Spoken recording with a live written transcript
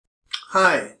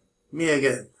Hi, me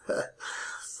again.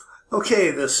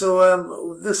 Okay,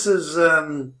 so this is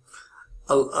a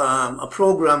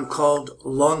program called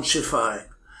Launchify.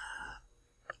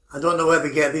 I don't know where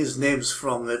they get these names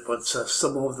from, but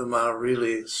some of them are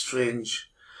really strange.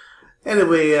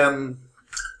 Anyway,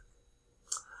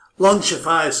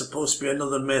 Launchify is supposed to be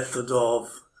another method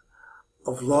of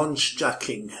launch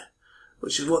jacking,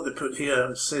 which is what they put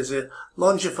here. It says here,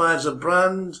 Launchify is a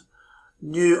brand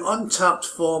new untapped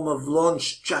form of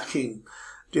launch jacking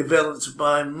developed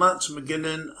by Matt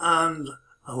McGinnon and,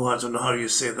 I don't know how you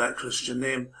say that Christian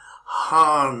name,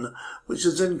 Harn, which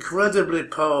is incredibly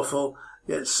powerful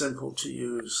yet simple to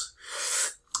use.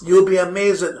 You'll be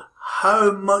amazed at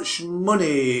how much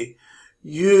money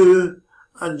you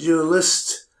and your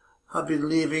list have been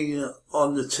leaving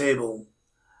on the table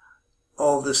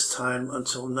all this time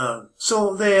until now.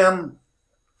 So they're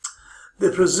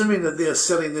presuming that they are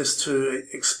selling this to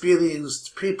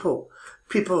experienced people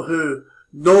who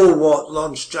know what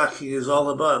launch jacking is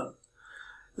all about.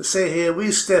 They say here,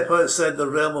 we step outside the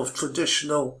realm of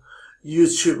traditional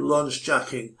YouTube launch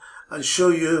jacking and show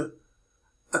you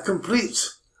a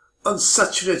complete,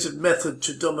 unsaturated method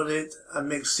to dominate and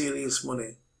make serious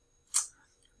money.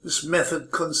 This method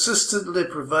consistently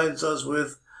provides us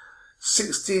with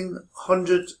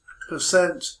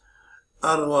 1,600%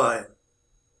 ROI,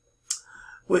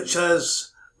 which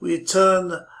as we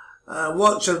turn,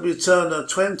 watch as we turn a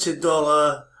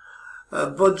 $20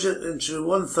 budget into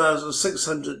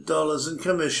 $1,600 in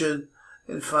commission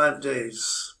in 5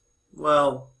 days.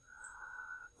 Well,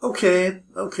 okay.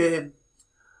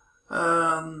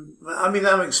 I mean,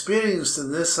 I'm experienced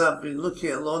in this. I've been looking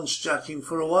at launch jacking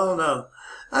for a while now,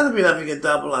 and I've been having a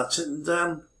dabble at it, and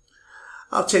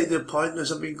I'll take the point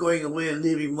as I've been going away and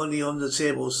leaving money on the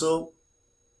table. So,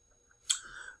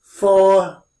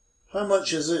 for, how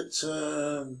much is it?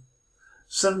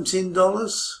 $17?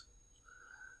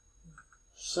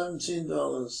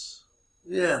 $17.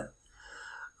 Yeah.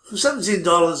 For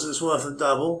 $17 it's worth a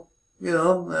dabble. You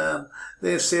know,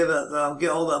 they say that I'll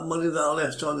get all that money that I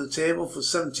left on the table. For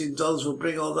 $17 will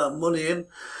bring all that money in.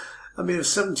 I mean, if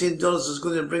 $17 is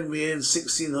going to bring me in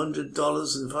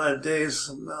 $1,600 in 5 days,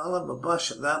 I'll have a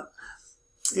bash at that.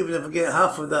 Even if I get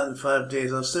half of that in 5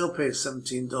 days, I'll still pay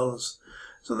 $17.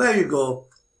 So there you go.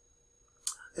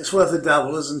 It's worth a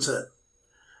dabble, isn't it?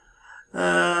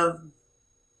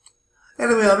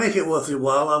 Anyway, I'll make it worth your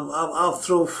while. I'll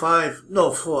throw 4. I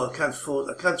can't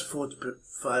afford to put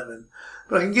 5 in,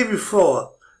 but I can give you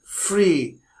 4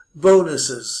 free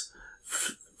bonuses.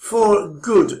 4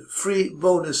 good free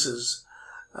bonuses.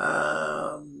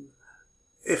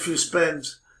 If you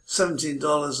spend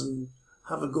 $17 and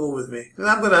have a go with me, and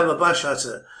I'm going to have a bash at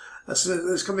it.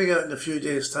 It's coming out in a few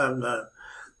days' time now,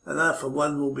 and I for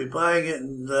one will be buying it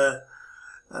and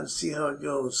see how it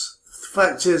goes. The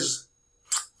fact is,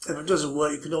 if it doesn't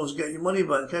work, you can always get your money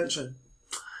back, can't you?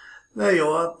 There you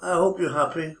are. I hope you're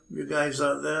happy, you guys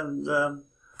out there, and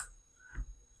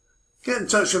get in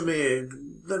touch with me.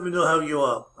 Let me know how you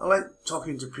are. I like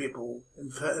talking to people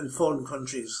in foreign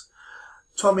countries.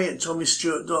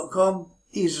 Tommy@tommystewart.com.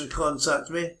 Easy to contact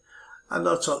me, and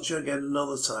I'll talk to you again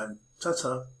another time.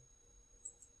 Ta-ta.